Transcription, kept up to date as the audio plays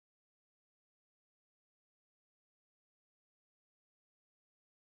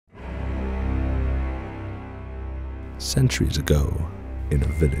Centuries ago, in a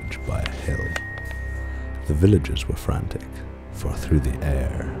village by a hill, the villagers were frantic, for through the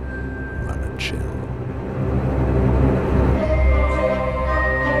air ran a chill.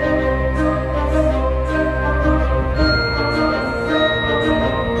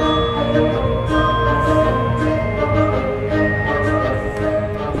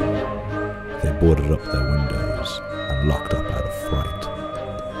 They boarded up their windows and locked up out of fright,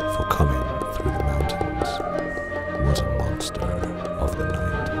 for coming through the mountains was a monster of the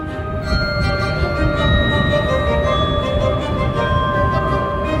night.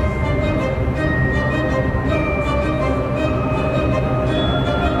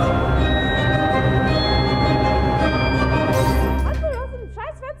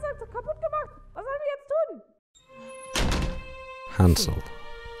 Hansel,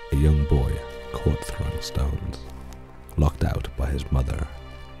 a young boy caught throwing stones, locked out by his mother,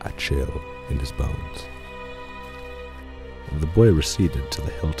 a chill in his bones. The boy receded to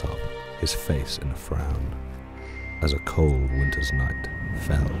the hilltop, his face in a frown, as a cold winter's night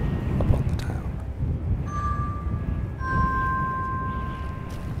fell upon the town.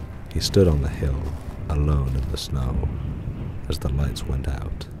 He stood on the hill, alone in the snow, as the lights went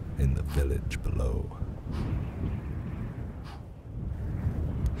out in the village below.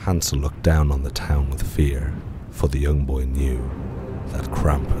 Hansel looked down on the town with fear, for the young boy knew that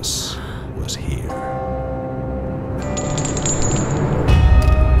Krampus was here.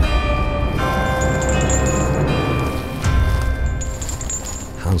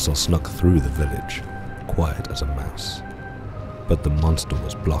 Hansel snuck through the village, quiet as a mouse, but the monster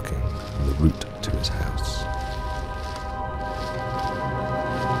was blocking the route to his house.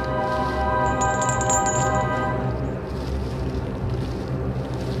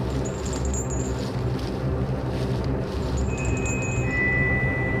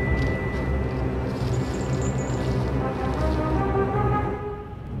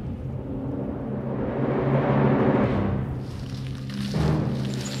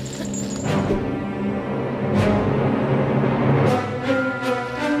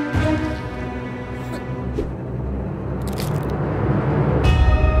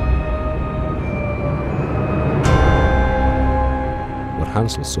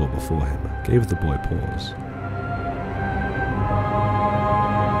 Hansel saw before him gave the boy pause.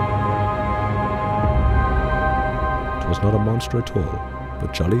 It was not a monster at all,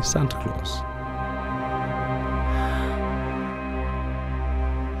 but jolly Santa Claus.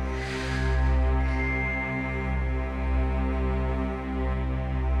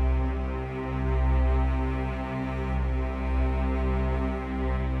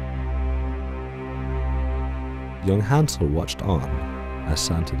 Young Hansel watched on as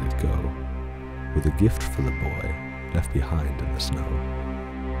Santa did go, with a gift for the boy left behind in the snow.